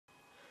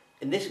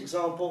In this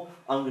example,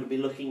 I'm going to be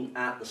looking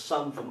at the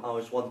sum from r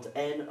is 1 to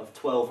n of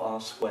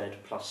 12r squared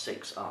plus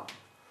 6r.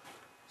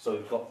 So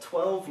we've got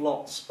 12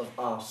 lots of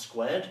r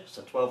squared,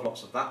 so 12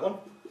 lots of that one,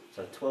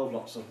 so 12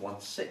 lots of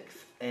 1/6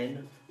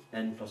 n,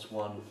 n plus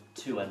 1,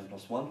 2n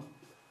plus 1,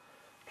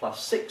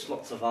 plus 6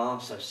 lots of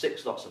r, so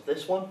 6 lots of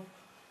this one,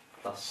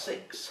 plus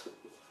 6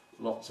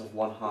 lots of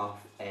 1/2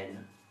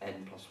 n,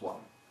 n plus 1.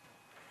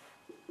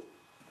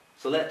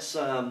 So let's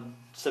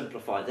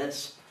simplify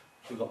this.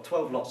 We've got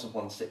 12 lots of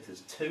 1/6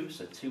 is 2,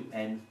 so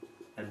 2n,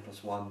 n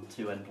plus 1,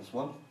 2n plus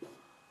 1.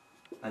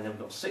 And then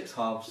we've got 6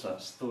 halves, so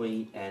it's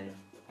 3n,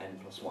 n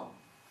plus 1.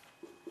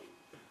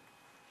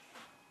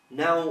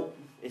 Now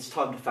it's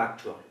time to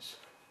factorise.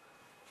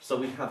 So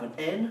we have an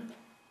n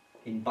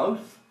in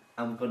both,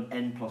 and we've got an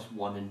n plus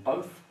 1 in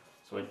both.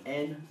 So an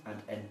n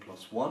and n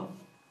plus 1.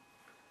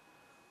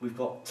 We've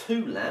got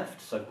 2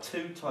 left, so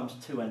 2 times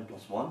 2n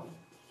plus 1.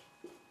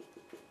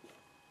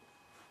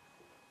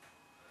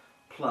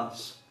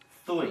 Plus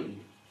 3,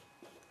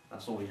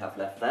 that's all we have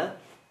left there.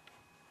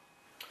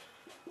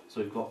 So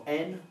we've got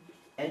n,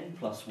 n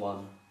plus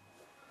 1,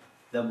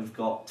 then we've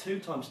got 2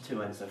 times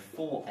 2n, so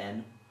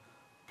 4n,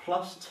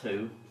 plus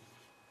 2,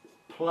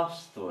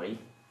 plus 3,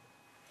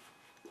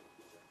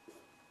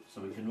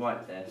 so we can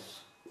write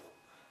this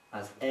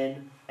as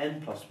n,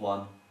 n plus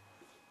 1,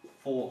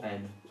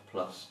 4n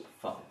plus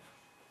 5.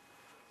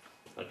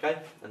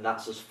 Okay, and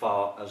that's as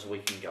far as we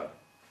can go.